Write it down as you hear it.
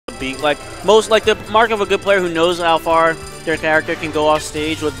upbeat. Like the mark of a good player who knows how far their character can go off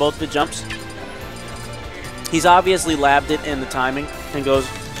stage with both the jumps. He's obviously labbed it in the timing and goes,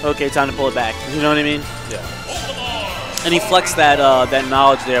 okay, time to pull it back. You know what I mean? Yeah. And he flexed that that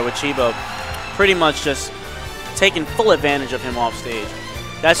knowledge there with Chibo, pretty much just taking full advantage of him off stage.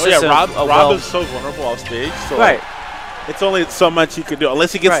 That's just Rob is so vulnerable off stage. So right. Like, it's only so much you can do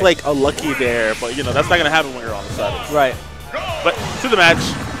unless he gets like a lucky there. But you know that's not gonna happen when you're on the side. Right. But to the match,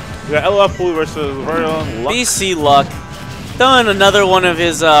 we got LOF Blue versus Virtual Luck. BC Luck. Throwing another one of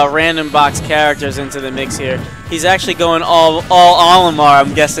his random box characters into the mix here. He's actually going all Olimar,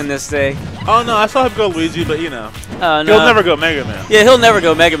 I'm guessing, this day. Oh, no, I saw him go Luigi, but, you know, no. He'll never go Mega Man. Yeah, he'll never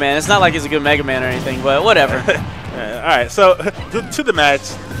go Mega Man. It's not like he's a good Mega Man or anything, but whatever. All right, so to the match,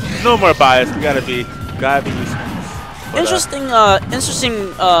 no more bias. We gotta be Interesting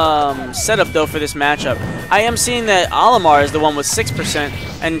setup though for this matchup. I am seeing that Olimar is the one with 6%,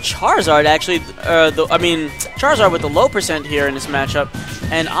 and Charizard actually, Charizard with the low percent here in this matchup,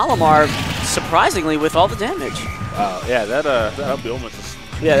 and Olimar surprisingly with all the damage. Wow, yeah, that'll be almost.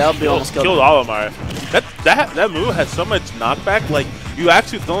 Yeah, that'll be almost killed Olimar. That move has so much knockback. Like you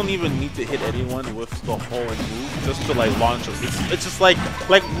actually don't even need to hit anyone with the whole move just to like launch them. It's just like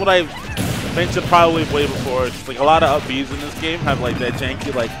what I mentioned probably way before. It's just like a lot of up Bs in this game have like that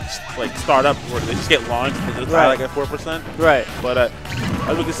janky like startup where they just get launched and just die like at 4%. Right. But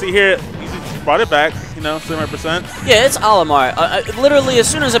as we can see here, he brought it back. You know, 700%. Yeah, it's Olimar. Literally, as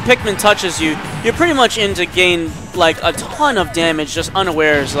soon as a Pikmin touches you, you're pretty much in to gain like a ton of damage just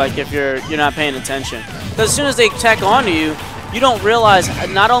unawares. Like if you're not paying attention, because as soon as they attack onto you, you don't realize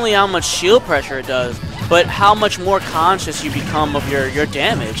not only how much shield pressure it does, but how much more conscious you become of your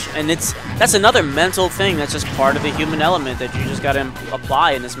damage. And that's another mental thing that's just part of the human element that you just got to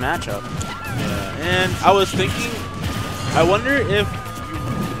apply in this matchup. Yeah, and I was thinking, I wonder if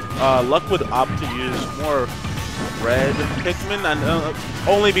Luck would opt to use more red Pikmin, and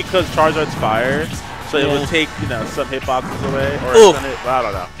only because Charizard's fire, so it would take some hitboxes away, or I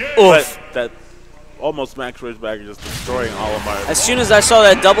don't know. But that almost max ridge back and just destroying Olimar. As soon as I saw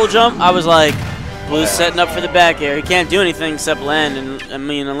that double jump, I was like, Blue's setting up for the back air. He can't do anything except land, and I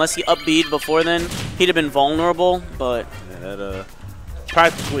mean, unless he up-B'd before then, he'd have been vulnerable, but... Yeah,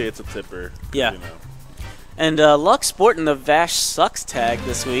 practically it's a tipper. Yeah. And Luck sporting the Vash Sucks tag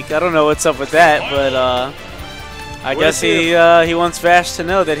this week. I don't know what's up with that, but I guess he wants Vash to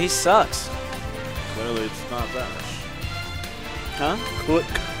know that he sucks. Clearly it's not Vash. Huh?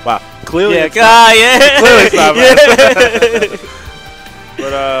 Wow. Clearly yeah, it's not. Yeah. Clearly it's not Vash.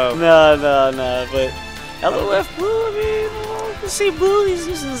 But No, but LOF Blue, I mean, you see Blue, he's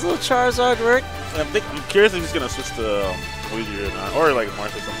using his little Charizard work. I'm curious if he's gonna switch to Luigi or not, or like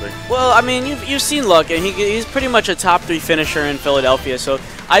Marth or something. Well, I mean, you've seen Luck, and he's pretty much a top 3 finisher in Philadelphia, so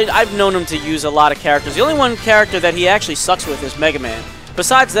I've known him to use a lot of characters. The only one character that he actually sucks with is Mega Man.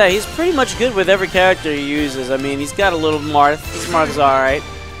 Besides that, he's pretty much good with every character he uses. I mean, he's got a little Marth. His Marth's alright.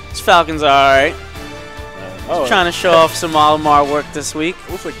 His Falcon's alright. He's trying to show off some Olimar work this week.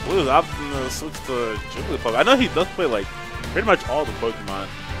 Looks like Blue's opting to switch to Jigglypuff. I know he does play like pretty much all the Pokemon.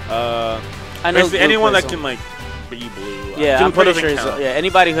 I know anyone that can like be Blue. Yeah, I'm pretty sure he's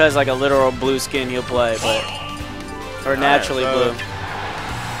anybody who has like a literal blue skin he'll play, but or naturally blue.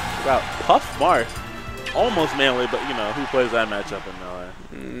 Wow, Puff Marth, almost manly, but who plays that matchup in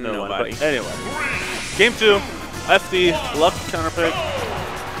LA? Nobody. But anyway, game 2, FD Luck counterpick.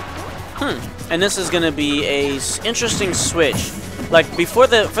 And this is going to be a interesting switch. Like for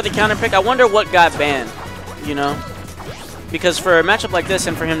the counter pick, I wonder what got banned, because for a matchup like this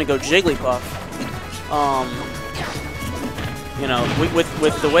and for him to go Jigglypuff,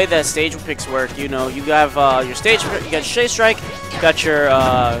 with the way that stage picks work, you have your stage, you got Stage Strike, you got your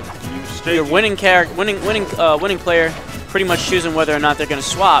winning player pretty much choosing whether or not they're going to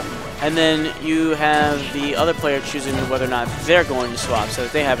swap. And then you have the other player choosing whether or not they're going to swap, so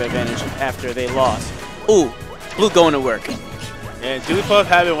that they have advantage after they lost. Ooh, Blue going to work. And Jigglypuff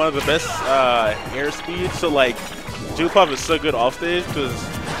having one of the best air speeds, so like Jigglypuff is so good off stage because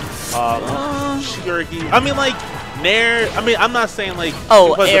Shiguriki. I mean, like Nair. I mean, I'm not saying like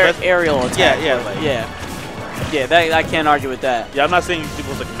aerial attack. Yeah. That I can't argue with that. Yeah, I'm not saying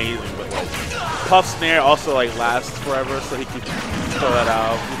Jigglypuff's like amazing, but like Puff's Nair also like lasts forever, so he could throw that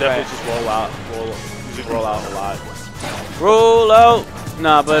out. You definitely just roll out a lot. Roll out.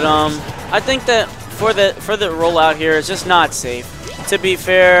 Nah, but I think that for the rollout here, it's just not safe. To be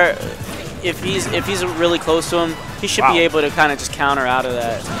fair, if he's really close to him, he should be able to kind of just counter out of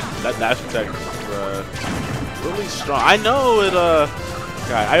that. That dash attack is really strong. I know it.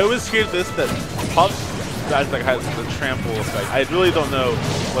 God, I always hear this that Puff's dash attack has the trample effect. I really don't know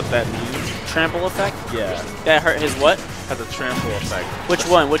what that means. Trample effect? Yeah. That hurt his what? Has a trample effect. Which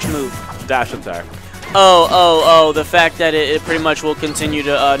one? Which move? Dash attack. Oh, the fact that it pretty much will continue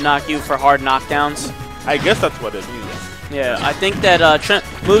to knock you for hard knockdowns. I guess that's what it means. Yeah, I think that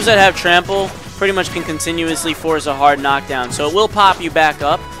moves that have trample pretty much can continuously force a hard knockdown. So it will pop you back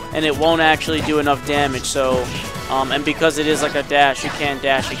up, and it won't actually do enough damage. So, and because it is like a dash, you can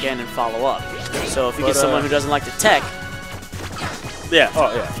dash again and follow up. So if you get someone who doesn't like the tech. Yeah,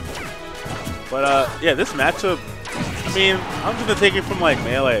 oh yeah. But yeah, this matchup, I mean, I'm just gonna take it from like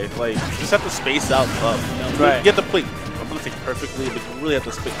melee. Like, just have to space out Buff. You know? Right. You get the play. I'm gonna think perfectly, but you really have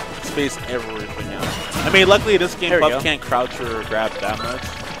to space everything out. I mean, luckily this game Buff can't crouch or grab that much.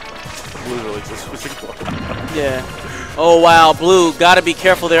 Blue really just switching. Yeah. Oh wow, Blue, gotta be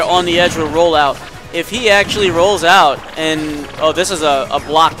careful there on the edge with rollout. If he actually rolls out and this is a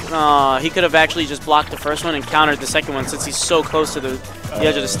block. He could have actually just blocked the first one and countered the second one since he's so close to the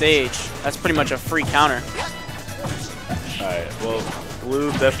edge of the stage. That's pretty much a free counter. Alright, well,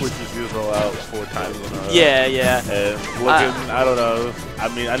 Blue definitely just used rollout 4 times in a row. Yeah, yeah. And looking, I don't know. I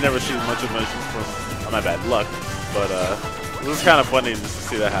mean, I never seen much emotion from, my bad, Luck. But it was kind of funny just to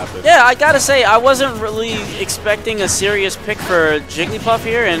see that happen. Yeah, I gotta say, I wasn't really expecting a serious pick for Jigglypuff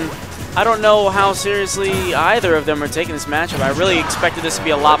here, and I don't know how seriously either of them are taking this matchup. I really expected this to be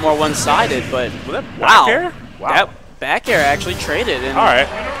a lot more one-sided, but was that back air? Wow. That back air actually traded. And all right.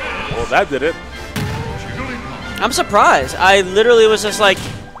 Well, that did it. I'm surprised. I literally was just like,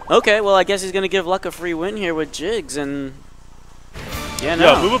 okay, well, I guess he's going to give Luck a free win here with Jigs, and yeah,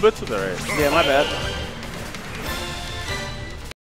 no. Yo, move a bit to the right. Yeah, my bad.